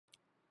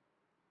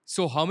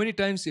So how many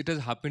times it has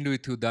happened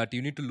with you that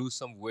you need to lose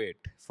some weight?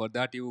 For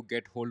that you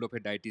get hold of a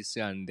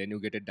dietitian, then you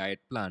get a diet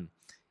plan.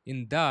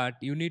 In that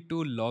you need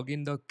to log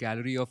in the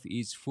calorie of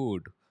each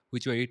food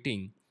which you are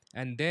eating,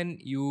 and then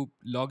you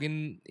log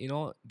in,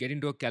 get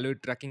into a calorie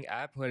tracking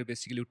app where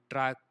basically you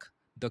track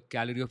the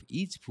calorie of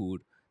each food.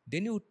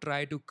 Then you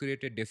try to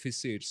create a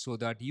deficit so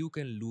that you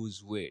can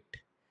lose weight.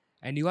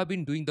 And you have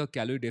been doing the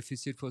calorie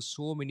deficit for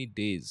so many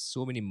days,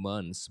 so many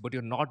months, but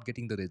you're not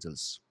getting the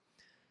results.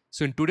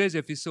 So, in today's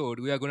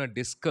episode, we are going to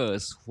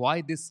discuss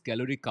why this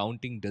calorie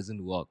counting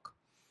doesn't work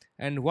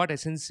and what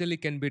essentially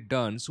can be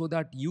done so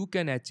that you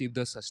can achieve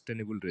the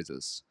sustainable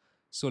results.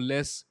 So,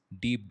 let's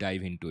deep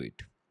dive into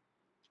it.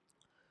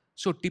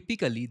 So,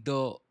 typically,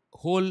 the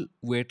whole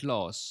weight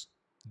loss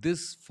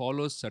this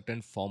follows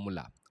certain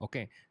formula.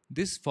 Okay,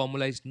 this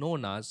formula is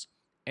known as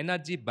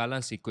energy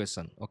balance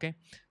equation. Okay,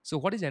 so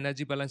what is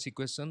energy balance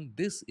equation?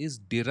 This is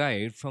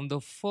derived from the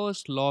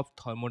first law of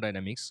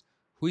thermodynamics,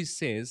 which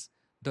says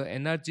the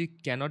energy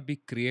cannot be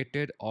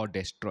created or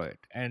destroyed,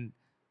 and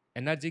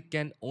energy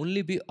can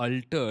only be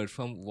altered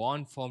from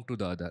one form to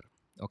the other.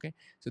 Okay,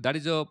 so that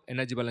is a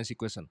energy balance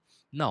equation.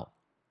 Now,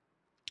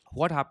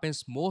 what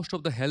happens, most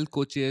of the health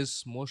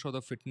coaches, most of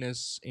the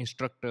fitness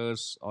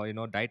instructors, or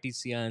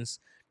dietitians,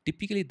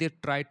 typically they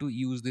try to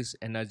use this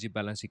energy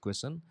balance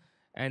equation,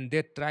 and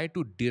they try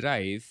to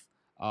derive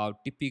a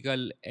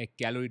typical a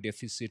calorie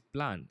deficit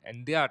plan.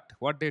 And that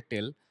what they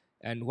tell,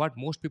 and what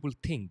most people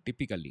think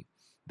typically,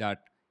 that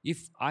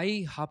if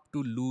I have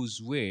to lose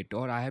weight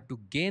or I have to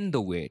gain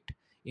the weight,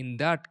 in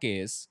that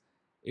case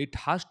it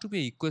has to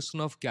be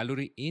equation of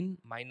calorie in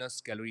minus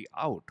calorie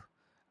out.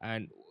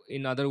 And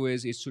in other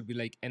ways it should be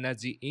like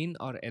energy in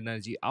or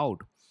energy out.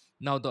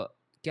 Now the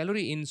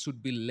calorie in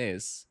should be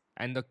less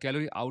and the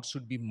calorie out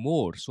should be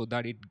more, so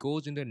that it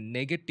goes in the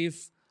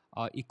negative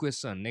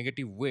equation,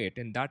 negative weight,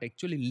 and that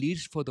actually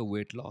leads for the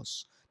weight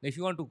loss. Now if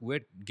you want to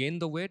gain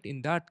the weight,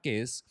 in that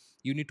case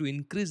you need to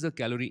increase the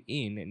calorie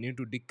in and you need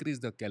to decrease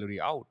the calorie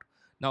out.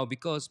 Now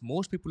because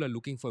most people are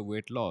looking for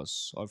weight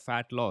loss or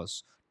fat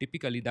loss,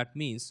 typically that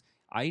means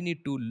I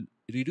need to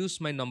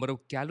reduce my number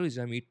of calories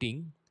I'm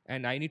eating,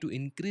 and I need to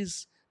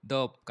increase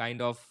the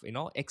kind of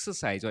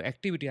exercise or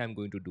activity I'm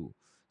going to do.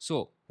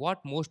 So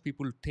what most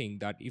people think,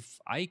 that if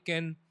I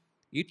can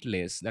eat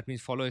less, that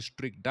means follow a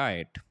strict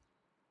diet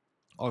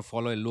or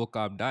follow a low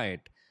carb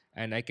diet,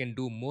 and I can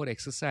do more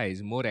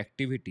exercise, more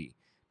activity,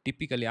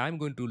 typically I'm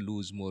going to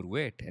lose more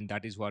weight. And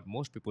that is what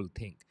most people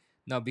think.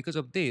 Now because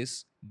of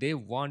this, they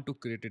want to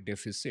create a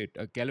deficit.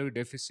 A calorie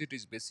deficit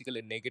is basically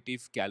a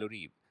negative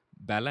calorie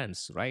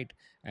balance, right?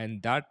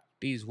 And that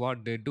is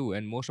what they do.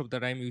 And most of the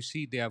time you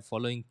see they are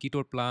following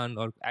keto plan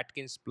or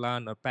Atkins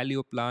plan or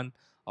paleo plan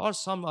or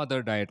some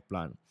other diet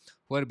plan,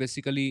 where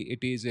basically it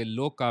is a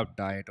low carb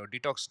diet or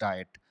detox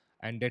diet,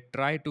 and they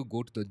try to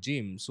go to the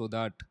gym so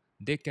that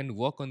they can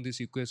work on this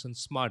equation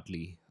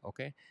smartly.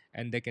 Okay,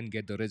 and they can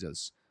get the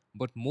results.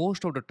 But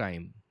most of the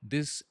time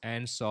this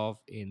ends off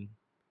in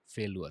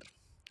failure.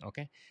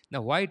 Okay,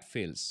 now why it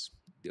fails?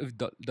 If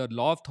the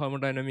law of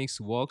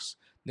thermodynamics works,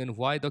 then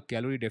why the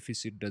calorie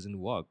deficit doesn't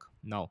work?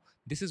 Now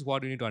this is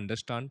what you need to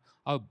understand.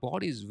 Our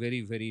body is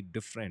very very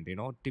different.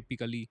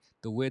 Typically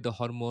the way the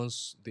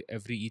hormones,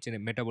 every each and a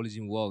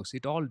metabolism works,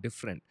 it all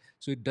different.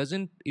 So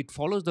it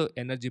follows the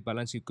energy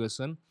balance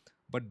equation,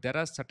 but there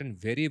are certain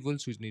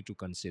variables which need to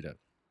consider.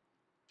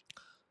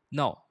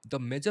 Now the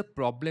major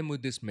problem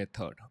with this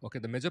method, okay,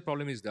 the major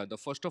problem is that the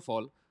first of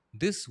all,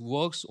 this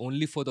works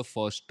only for the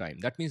first time.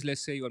 That means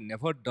let's say you have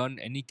never done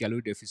any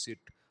calorie deficit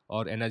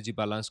or energy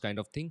balance kind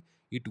of thing,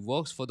 it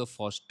works for the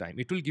first time,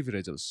 it will give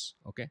results.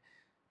 Okay,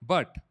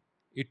 but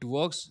it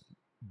works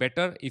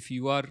better if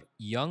you are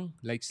young,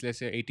 like let's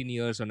say 18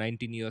 years or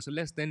 19 years or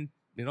less than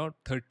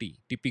 30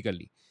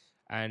 typically,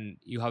 and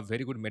you have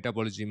very good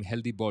metabolism,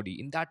 healthy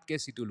body. In that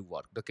case it will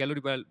work. The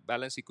calorie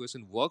balance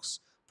equation works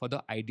for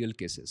the ideal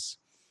cases.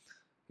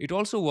 It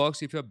also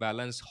works if you have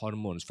balanced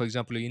hormones. For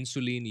example,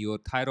 insulin, your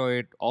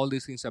thyroid, all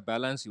these things are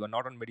balanced. You are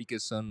not on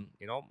medication,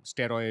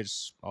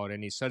 steroids or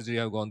any surgery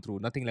you have gone through,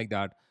 nothing like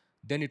that.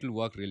 Then it will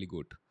work really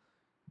good.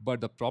 But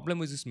the problem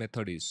with this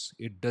method is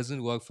it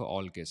doesn't work for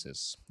all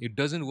cases. It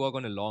doesn't work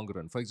on a long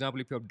run. For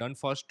example, if you have done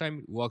first time,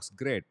 it works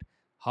great.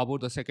 How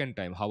about the second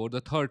time? How about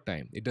the third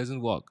time? It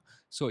doesn't work.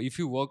 So if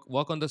you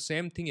work on the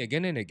same thing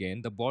again and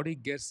again, the body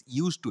gets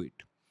used to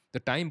it.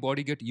 The time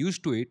body get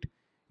used to it,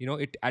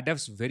 it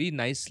adapts very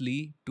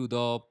nicely to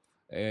the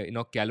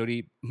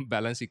calorie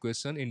balance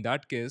equation. In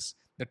that case,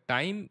 the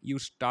time you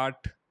start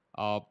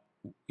uh,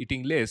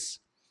 eating less,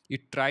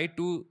 it try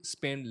to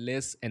spend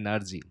less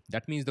energy.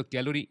 That means the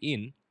calorie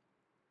in,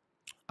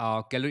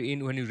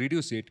 when you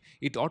reduce it,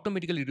 it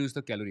automatically reduces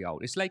the calorie out.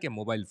 It's like a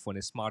mobile phone,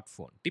 a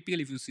smartphone.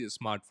 Typically if you see a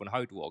smartphone,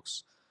 how it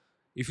works,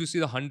 if you see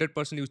the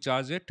 100% you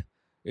charge it,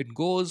 it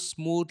goes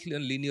smoothly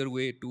and linear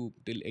way to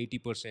till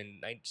 80%,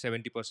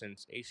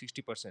 70%,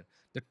 60%.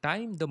 The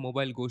time the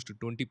mobile goes to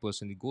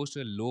 20%, it goes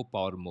to a low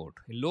power mode.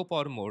 In low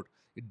power mode,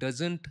 it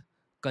doesn't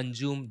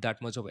consume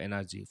that much of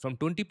energy. From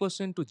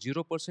 20% to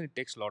 0%, it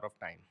takes a lot of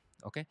time.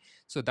 Okay,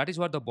 so that is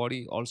what the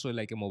body also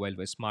like a mobile,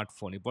 a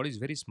smartphone. The body is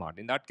very smart.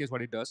 In that case,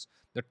 what it does,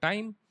 the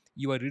time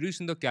you are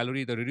reducing the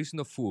calorie, the reducing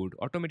the food,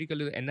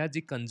 automatically the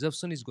energy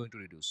consumption is going to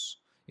reduce.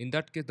 In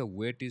that case, the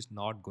weight is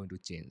not going to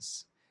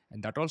change,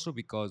 and that also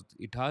because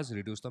it has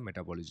reduced the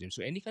metabolism.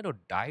 So any kind of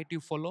diet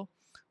you follow,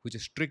 which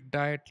is strict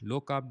diet,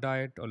 low carb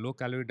diet, or low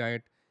calorie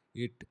diet,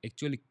 it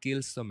actually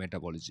kills the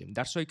metabolism.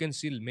 That's why you can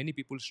see many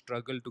people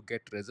struggle to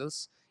get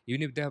results.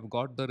 Even if they have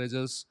got the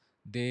results,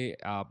 they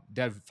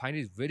find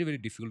it very very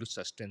difficult to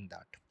sustain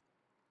that.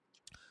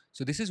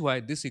 So this is why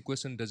this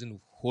equation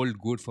doesn't hold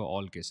good for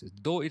all cases.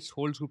 Though it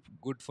holds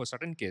good for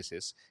certain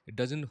cases, it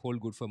doesn't hold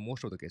good for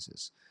most of the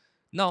cases.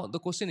 Now the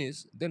question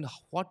is then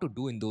what to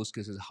do in those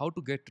cases? How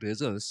to get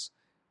results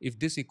if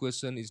this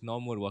equation is no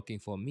more working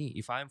for me?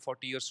 If I am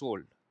 40 years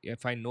old,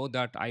 if I know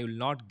that I will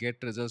not get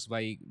results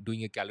by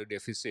doing a calorie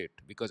deficit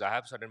because I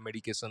have certain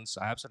medications,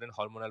 I have certain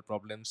hormonal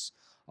problems,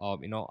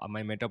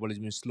 my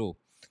metabolism is slow,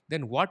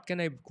 then what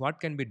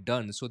can be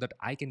done so that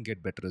I can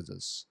get better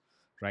results,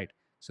 right?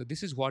 So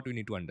this is what we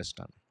need to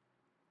understand.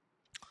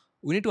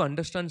 We need to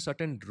understand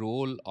certain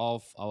role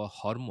of our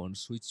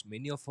hormones which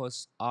many of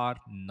us are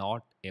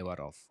not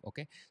aware of.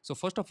 Okay, so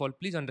first of all,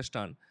 please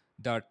understand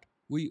that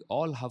we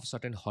all have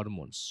certain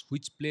hormones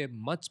which play a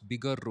much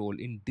bigger role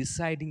in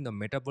deciding the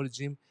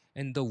metabolism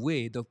and the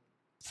way the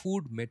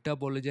food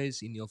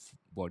metabolizes in your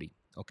body.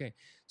 Okay,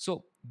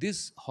 so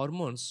these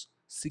hormones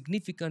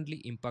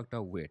significantly impact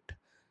our weight.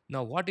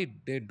 Now what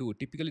did they do?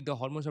 Typically the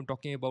hormones I'm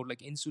talking about, like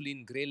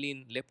insulin,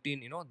 ghrelin,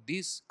 leptin,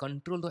 these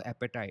control the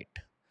appetite.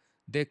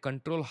 They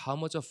control how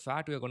much of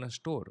fat we are going to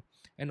store,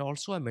 and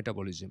also our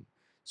metabolism.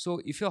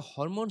 So if your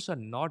hormones are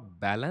not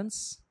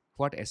balanced,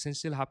 what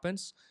essentially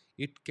happens,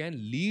 it can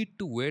lead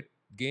to weight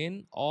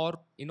gain, or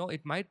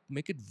it might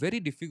make it very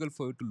difficult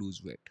for you to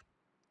lose weight.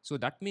 So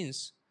that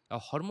means our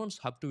hormones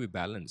have to be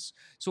balanced.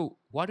 So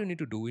what we need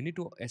to do, we need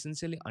to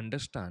essentially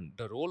understand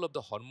the role of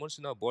the hormones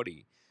in our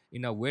body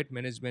in our weight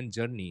management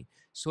journey,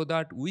 so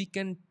that we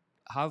can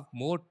have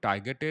more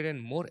targeted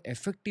and more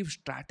effective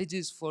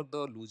strategies for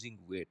the losing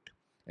weight.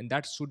 And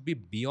that should be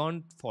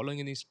beyond following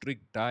any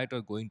strict diet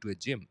or going to a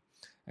gym.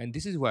 And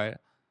this is why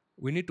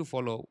we need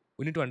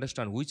to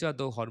understand which are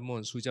the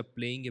hormones which are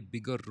playing a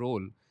bigger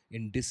role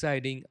in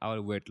deciding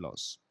our weight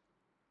loss.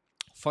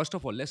 First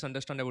of all, let's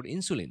understand about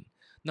insulin.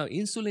 Now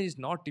insulin is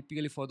not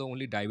typically for the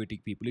only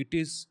diabetic people. It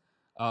is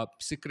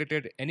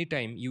secreted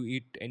anytime you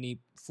eat any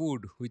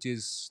food which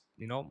is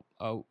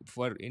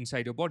for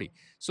inside your body.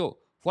 So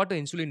what the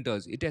insulin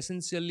does, it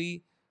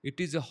essentially, it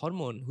is a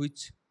hormone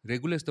which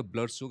regulates the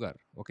blood sugar.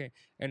 Okay,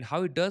 and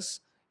how it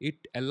does, it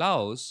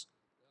allows,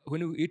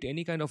 when you eat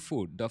any kind of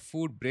food, the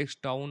food breaks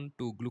down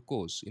to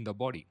glucose in the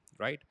body,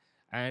 right?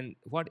 And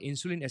what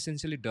insulin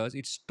essentially does,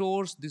 it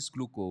stores this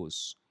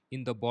glucose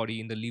in the body,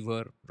 in the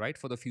liver, right,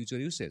 for the future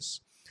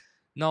uses.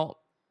 Now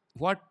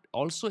what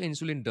also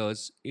insulin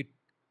does, it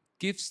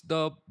keeps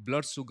the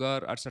blood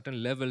sugar at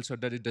certain levels so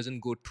that it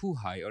doesn't go too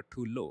high or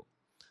too low.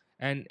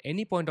 And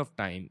any point of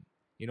time,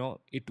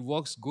 it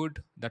works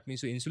good, that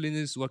means your insulin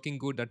is working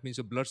good, that means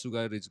your blood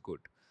sugar is good.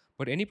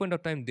 But any point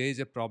of time there is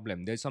a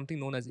problem, there's something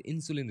known as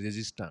insulin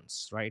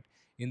resistance, right?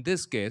 In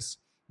this case,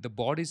 the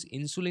body's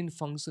insulin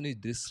function is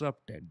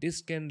disrupted.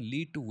 This can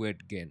lead to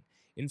weight gain.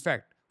 In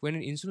fact, when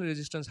an insulin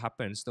resistance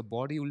happens, the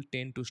body will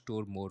tend to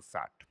store more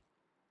fat.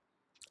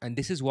 And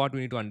this is what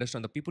we need to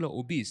understand. The people who are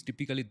obese,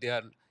 typically they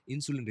are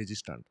insulin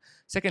resistant.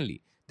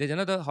 Secondly, there's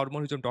another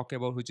hormone which I'm talking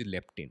about, which is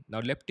leptin.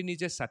 Now leptin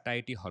is a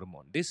satiety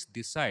hormone. This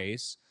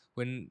decides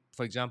when,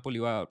 for example,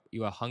 you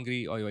are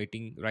hungry or you're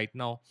eating right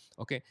now.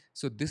 Okay,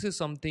 so this is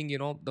something,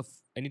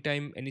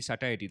 anytime any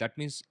satiety, that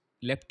means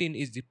leptin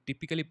is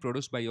typically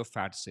produced by your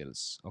fat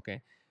cells.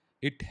 Okay,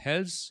 it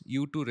helps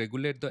you to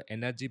regulate the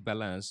energy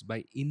balance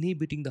by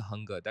inhibiting the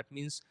hunger. That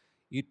means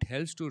it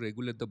helps to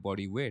regulate the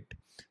body weight.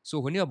 So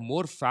when you have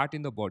more fat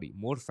in the body,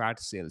 more fat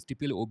cells,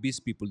 typically obese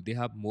people, they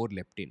have more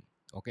leptin.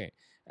 Okay,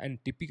 and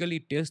typically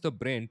it tells the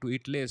brain to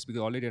eat less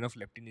because already enough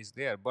leptin is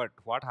there. But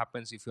what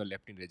happens if you are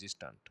leptin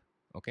resistant?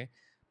 Okay,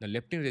 the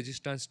leptin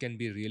resistance can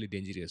be really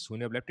dangerous. When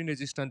you have leptin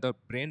resistant, the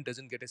brain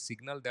doesn't get a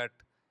signal that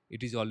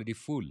it is already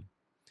full,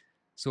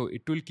 so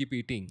it will keep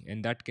eating,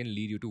 and that can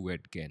lead you to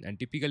weight gain. And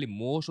typically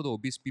most of the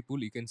obese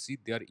people, you can see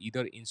they are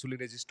either insulin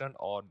resistant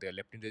or they are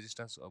leptin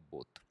resistant, or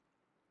both.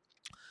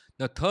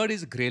 The third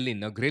is ghrelin.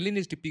 Now, ghrelin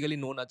is typically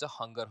known as a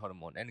hunger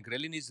hormone, and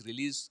ghrelin is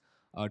released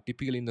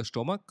typically in the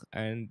stomach,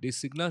 and this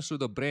signals to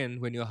the brain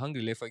when you're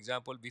hungry. Like, for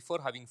example, before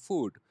having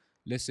food,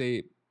 let's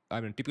say, I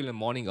mean, typically in the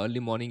morning,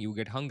 early morning, you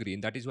get hungry,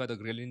 and that is why the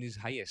ghrelin is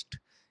highest.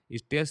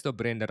 It tells the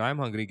brain that I'm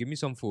hungry, give me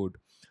some food.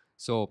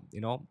 So,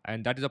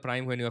 and that is the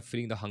prime when you are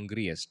feeling the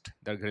hungriest.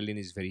 The ghrelin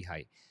is very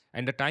high.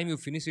 And the time you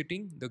finish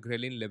eating, the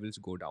ghrelin levels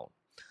go down.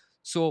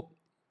 So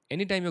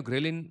anytime your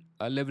ghrelin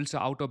levels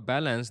are out of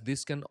balance,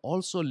 this can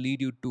also lead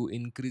you to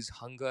increase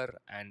hunger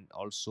and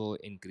also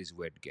increase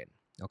weight gain.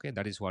 Okay,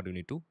 that is what you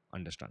need to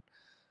understand.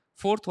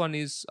 Fourth one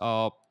is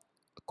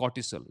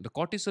cortisol. The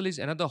cortisol is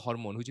another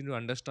hormone which you need to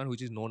understand,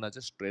 which is known as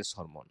a stress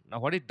hormone. Now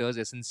what it does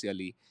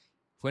essentially,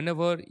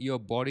 whenever your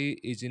body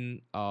is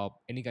in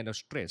any kind of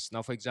stress.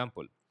 Now, for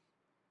example,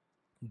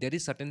 there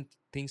is certain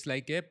things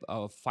like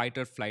a fight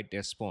or flight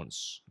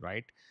response,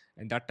 right?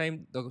 And that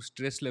time the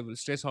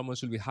stress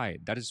hormones will be high.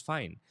 That is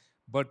fine.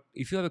 But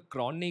if you have a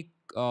chronic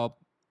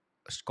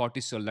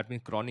cortisol, that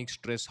means chronic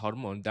stress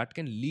hormone, that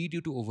can lead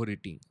you to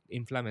overeating,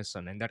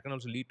 inflammation, and that can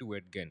also lead to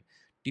weight gain,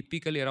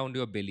 typically around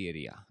your belly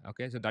area.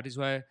 Okay, so that is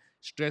why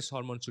stress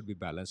hormones should be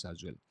balanced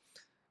as well.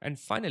 And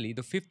finally,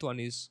 the fifth one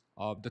is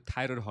the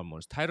thyroid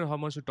hormones. Thyroid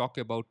hormones, we talk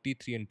about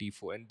T3 and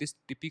T4, and this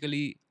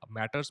typically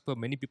matters for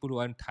many people who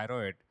are in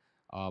thyroid.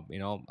 Are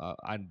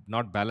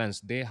not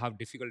balanced. They have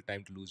difficult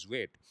time to lose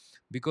weight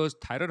because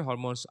thyroid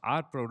hormones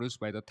are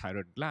produced by the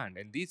thyroid gland,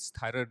 and these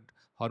thyroid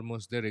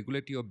hormones, they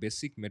regulate your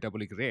basic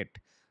metabolic rate,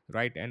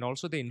 right? And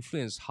also they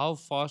influence how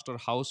fast or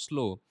how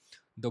slow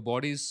the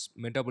body's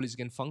metabolism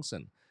can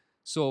function.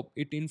 So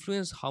it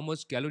influences how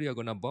much calorie you're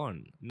gonna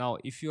burn. Now,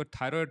 if your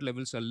thyroid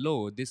levels are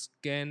low, this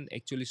can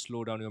actually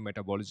slow down your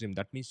metabolism.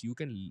 That means you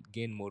can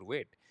gain more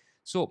weight.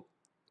 So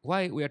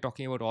why we are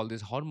talking about all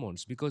these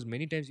hormones? Because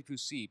many times if you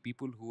see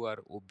people who are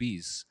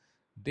obese,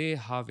 they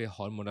have a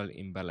hormonal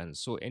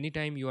imbalance. So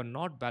anytime you are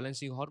not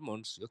balancing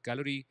hormones, your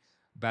calorie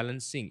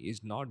balancing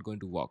is not going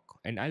to work.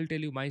 And I'll tell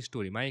you my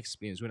story, my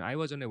experience. When I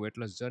was on a weight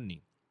loss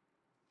journey,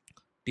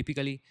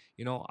 typically,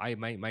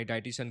 my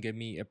dietitian gave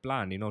me a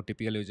plan,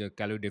 typically it was a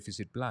calorie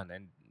deficit plan,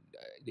 and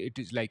it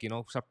is like,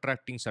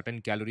 subtracting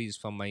certain calories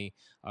from my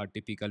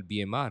typical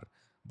BMR.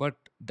 But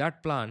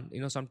that plan,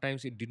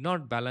 sometimes it did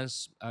not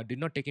balance, did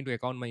not take into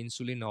account my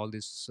insulin, all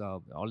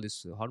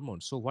this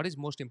hormones. So what is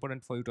most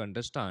important for you to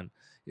understand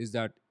is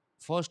that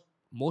first,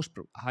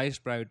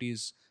 highest priority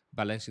is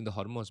balancing the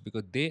hormones,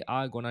 because they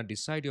are going to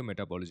decide your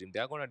metabolism. They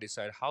are going to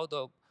decide how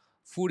the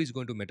food is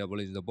going to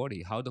metabolize in the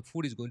body, how the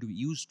food is going to be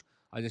used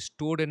as a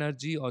stored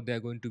energy, or they are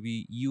going to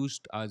be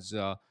used as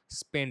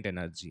spent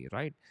energy,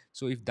 right?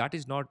 So if that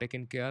is not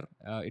taken care,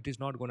 it is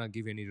not going to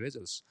give any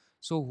results.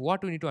 So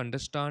what we need to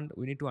understand,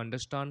 we need to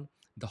understand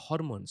the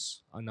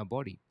hormones on our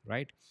body,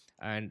 right?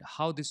 And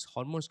how these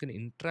hormones can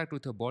interact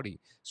with our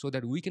body, so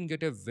that we can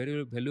get a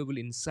very valuable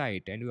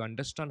insight, and we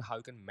understand how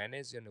you can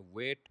manage your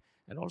weight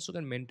and also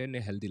can maintain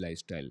a healthy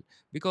lifestyle.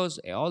 Because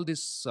all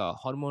these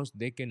hormones,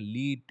 they can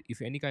lead,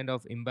 if any kind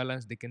of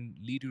imbalance, they can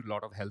lead to a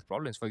lot of health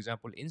problems. For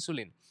example,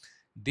 insulin,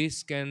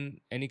 this can,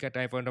 any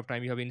type point of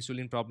time you have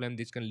insulin problem,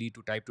 this can lead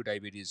to type 2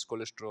 diabetes,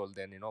 cholesterol,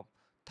 then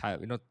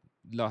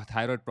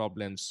thyroid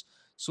problems.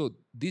 So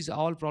these are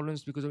all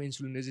problems because of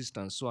insulin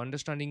resistance. So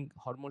understanding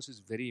hormones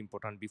is very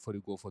important before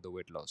you go for the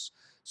weight loss.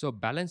 So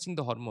balancing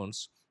the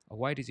hormones,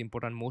 why it is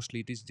important, mostly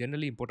it is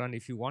generally important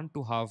if you want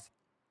to have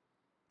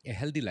a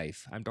healthy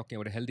life. I'm talking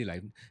about a healthy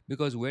life,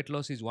 because weight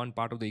loss is one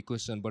part of the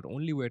equation, but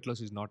only weight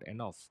loss is not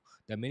enough.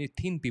 There are many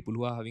thin people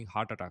who are having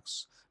heart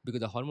attacks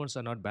because the hormones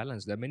are not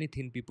balanced. There are many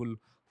thin people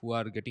who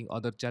are getting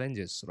other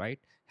challenges, right?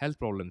 Health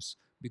problems,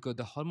 because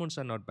the hormones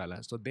are not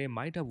balanced. So they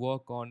might have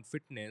work on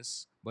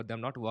fitness, but they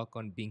have not work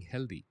on being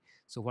healthy.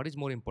 So what is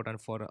more important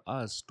for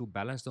us to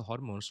balance the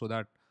hormones, so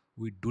that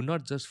we do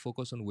not just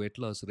focus on weight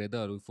loss,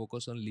 rather we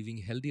focus on living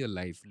healthier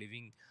life,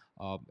 living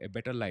a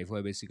better life,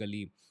 where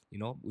basically,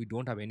 we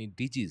don't have any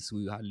disease.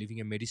 We are living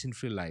a medicine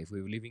free life.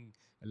 We're living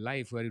a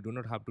life where you do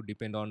not have to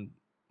depend on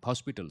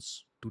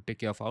hospitals to take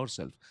care of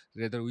ourselves.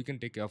 Rather, we can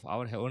take care of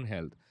our own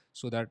health.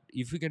 So that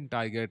if we can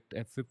target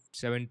a 50,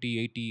 70,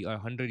 80 or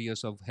 100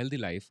 years of healthy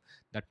life,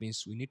 that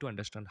means we need to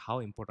understand how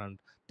important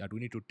that we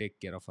need to take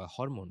care of our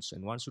hormones.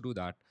 And once you do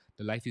that,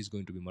 the life is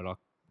going to be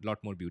lot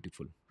more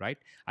beautiful, right?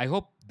 I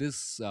hope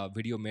this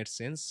video made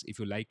sense. If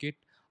you like it,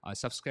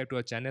 subscribe to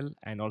our channel,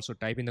 and also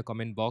type in the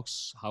comment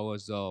box how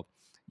was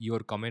your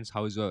comments,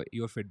 how is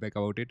your feedback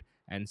about it,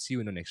 and see you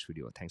in the next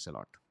video. Thanks a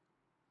lot.